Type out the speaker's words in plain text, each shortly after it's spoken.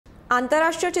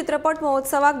आंतरराष्ट्रीय चित्रपट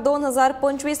महोत्सवाक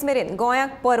 2025 मेरेन गोंयाक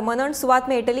परमनंट सुवात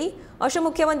मेळटली अशें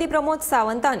मुख्यमंत्री प्रमोद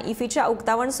सावंतान इफीच्या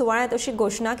उक्तावण सुवाळ्यांत अशी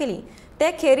घोषणा केली।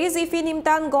 ते खेरीज इफी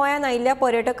निमतान गोंयान आयिल्ल्या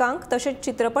पर्यटकांक तशेंच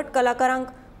चित्रपट कलाकारांक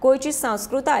गोंयची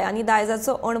संस्कृताय आनी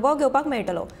दायजाचो अणभव घेवपाक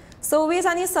मेळटलो। 26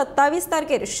 आनी 27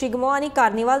 तारखेर शिगमो आनी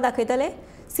कार्निवाल दाखयतले।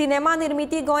 सिनेमा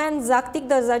निर्मिती गोंयान जागतीक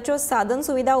दर्जाच्यो साधन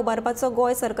सुविधा उबारपाचो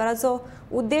गोंय सरकाराचो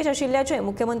उद्देश आशिल्ल्याचें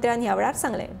मुख्यमंत्र्यान ह्या वेळार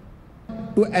सांगलें।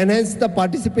 To enhance the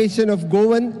participation of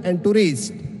Goan and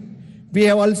tourists, we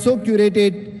have also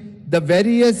curated the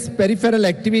various peripheral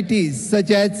activities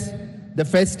such as the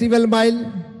Festival Mile,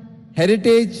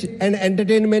 Heritage and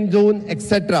Entertainment Zone,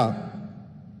 etc.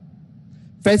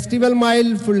 Festival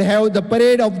Mile will have the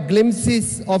parade of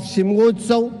glimpses of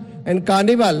Shimgotsav and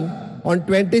Carnival on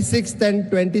 26th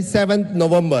and 27th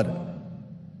November.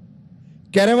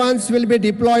 Caravans will be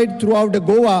deployed throughout the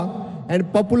Goa and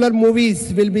popular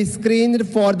movies will be screened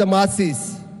for the masses.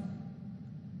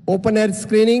 Open-air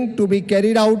screening to be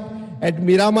carried out at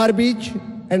Miramar Beach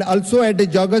and also at the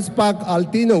Joggers Park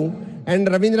Altino and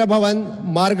Ravindra Bhavan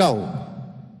Margao.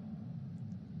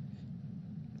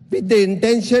 With the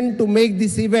intention to make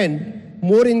this event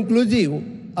more inclusive,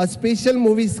 a special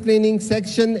movie screening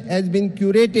section has been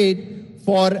curated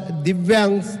for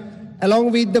Divyangs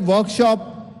along with the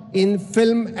workshop in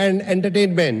film and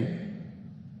entertainment.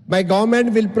 My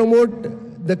government will promote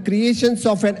the creations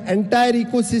of an entire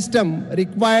ecosystem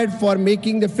required for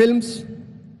making the films.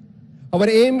 Our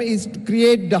aim is to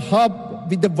create the hub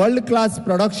with the world-class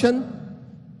production,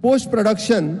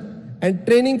 post-production and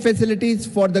training facilities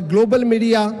for the global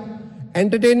media,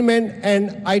 entertainment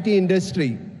and IT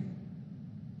industry.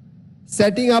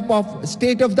 Setting up of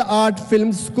state-of-the-art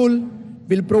film school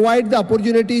will provide the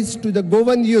opportunities to the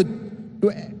Goan youth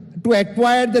to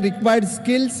acquire the required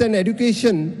skills and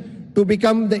education to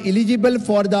become the eligible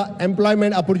for the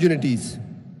employment opportunities.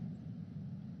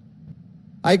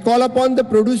 I call upon the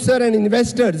producer and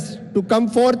investors to come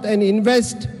forth and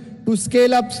invest to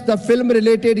scale up the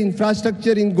film-related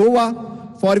infrastructure in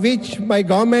Goa, for which my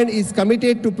government is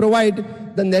committed to provide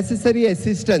the necessary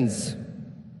assistance.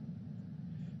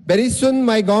 Very soon,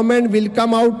 my government will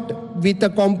come out with a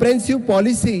comprehensive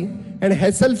policy and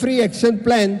hassle-free action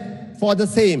plan for the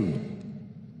same.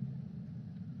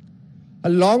 A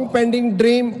long-pending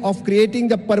dream of creating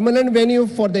the permanent venue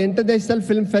for the International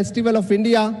Film Festival of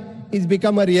India is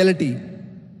become a reality.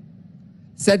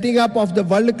 Setting up of the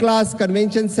world-class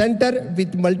convention center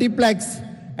with multiplex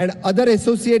and other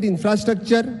associate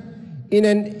infrastructure in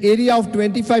an area of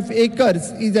 25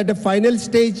 acres is at the final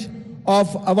stage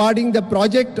of awarding the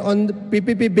project on the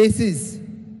PPP basis.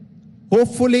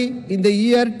 Hopefully, in the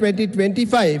year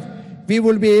 2025, we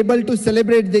will be able to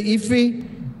celebrate the IFFI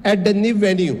at the new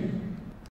venue.